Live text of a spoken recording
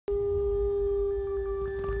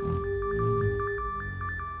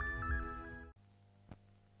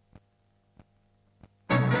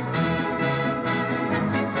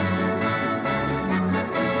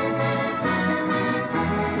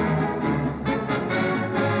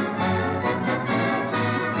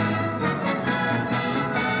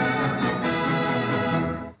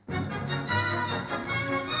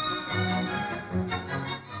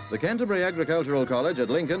Canterbury Agricultural College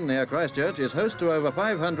at Lincoln, near Christchurch, is host to over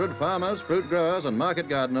 500 farmers, fruit growers and market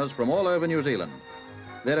gardeners from all over New Zealand.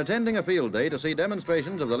 They're attending a field day to see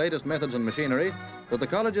demonstrations of the latest methods and machinery that the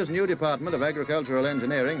college's new Department of Agricultural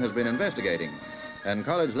Engineering has been investigating, and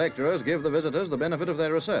college lecturers give the visitors the benefit of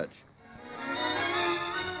their research.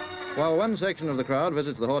 While one section of the crowd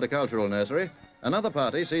visits the horticultural nursery, another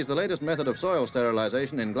party sees the latest method of soil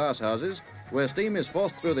sterilization in glass houses, where steam is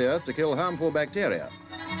forced through the earth to kill harmful bacteria.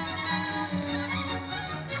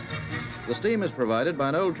 The steam is provided by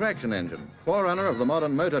an old traction engine, forerunner of the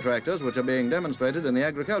modern motor tractors which are being demonstrated in the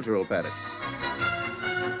agricultural paddock.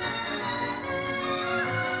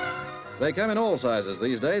 They come in all sizes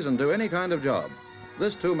these days and do any kind of job.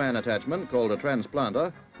 This two-man attachment, called a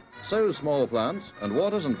transplanter, sows small plants and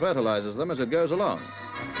waters and fertilizes them as it goes along.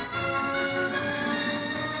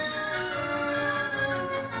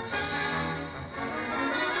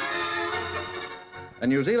 A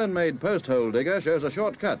New Zealand-made post-hole digger shows a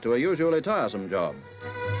shortcut to a usually tiresome job.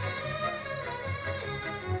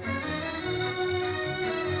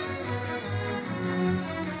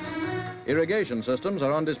 Irrigation systems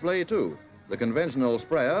are on display too, the conventional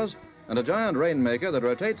sprayers and a giant rainmaker that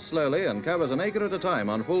rotates slowly and covers an acre at a time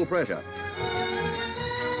on full pressure.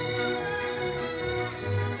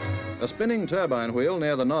 A spinning turbine wheel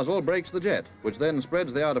near the nozzle breaks the jet, which then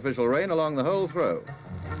spreads the artificial rain along the whole throw.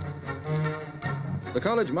 The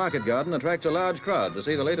college market garden attracts a large crowd to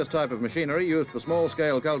see the latest type of machinery used for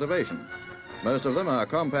small-scale cultivation. Most of them are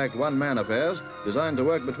compact one-man affairs designed to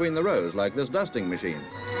work between the rows, like this dusting machine.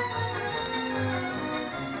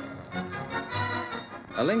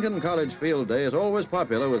 A Lincoln College field day is always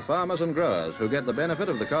popular with farmers and growers who get the benefit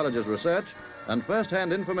of the college's research and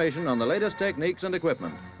first-hand information on the latest techniques and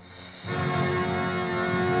equipment.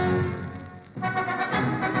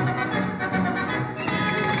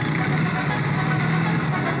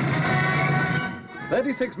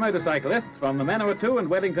 36 motorcyclists from the Manawatu and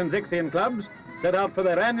Wellington's Ixion clubs set out for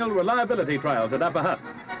their annual reliability trials at Upper Hutt.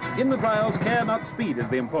 In the trials, care not speed is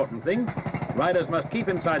the important thing. Riders must keep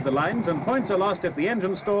inside the lines, and points are lost if the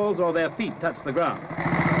engine stalls or their feet touch the ground.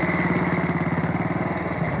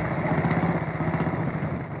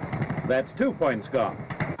 That's 2 points gone.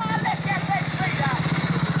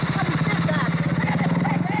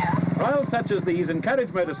 Trials such as these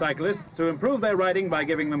encourage motorcyclists to improve their riding by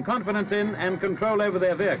giving them confidence in and control over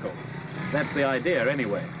their vehicle. That's the idea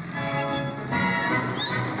anyway.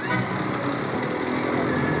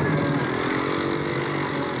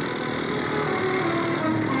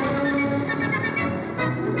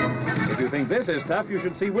 If you think this is tough, you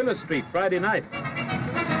should see Willis Street Friday night.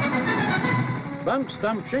 Bump,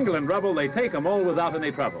 stump, shingle and rubble, they take them all without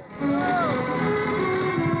any trouble.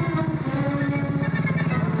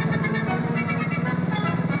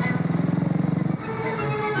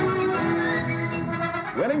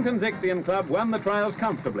 Wellington's Ixion Club won the trials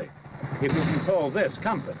comfortably, if you can call this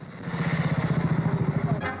comfort.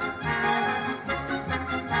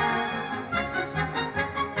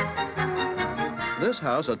 This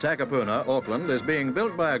house at Takapuna, Auckland, is being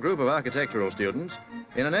built by a group of architectural students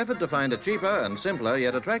in an effort to find a cheaper and simpler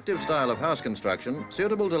yet attractive style of house construction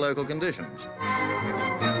suitable to local conditions.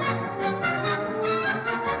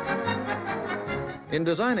 In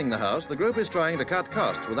designing the house, the group is trying to cut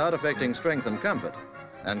costs without affecting strength and comfort,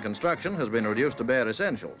 and construction has been reduced to bare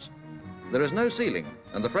essentials. There is no ceiling,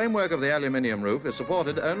 and the framework of the aluminium roof is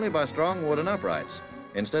supported only by strong wooden uprights,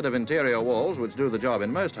 instead of interior walls which do the job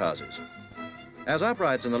in most houses. As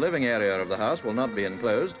uprights in the living area of the house will not be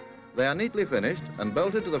enclosed, they are neatly finished and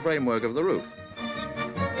bolted to the framework of the roof.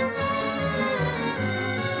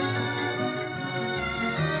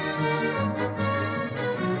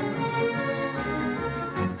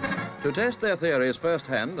 To test their theories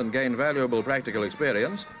firsthand and gain valuable practical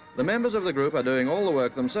experience, the members of the group are doing all the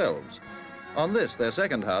work themselves. On this, their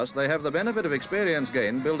second house, they have the benefit of experience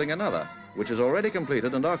gained building another, which is already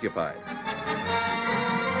completed and occupied.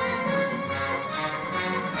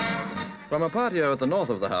 From a patio at the north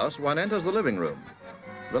of the house, one enters the living room.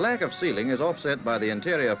 The lack of ceiling is offset by the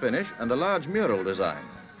interior finish and a large mural design.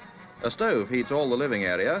 A stove heats all the living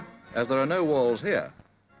area, as there are no walls here.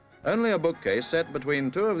 Only a bookcase set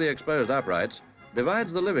between two of the exposed uprights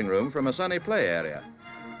divides the living room from a sunny play area.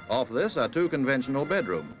 Off this are two conventional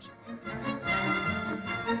bedrooms.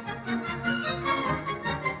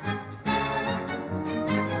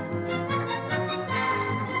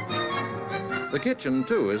 The kitchen,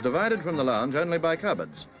 too, is divided from the lounge only by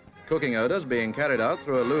cupboards, cooking odors being carried out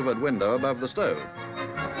through a louvered window above the stove.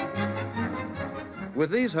 With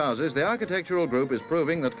these houses, the architectural group is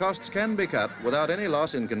proving that costs can be cut without any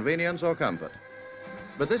loss in convenience or comfort.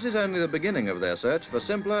 But this is only the beginning of their search for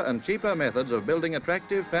simpler and cheaper methods of building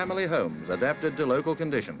attractive family homes adapted to local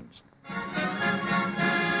conditions.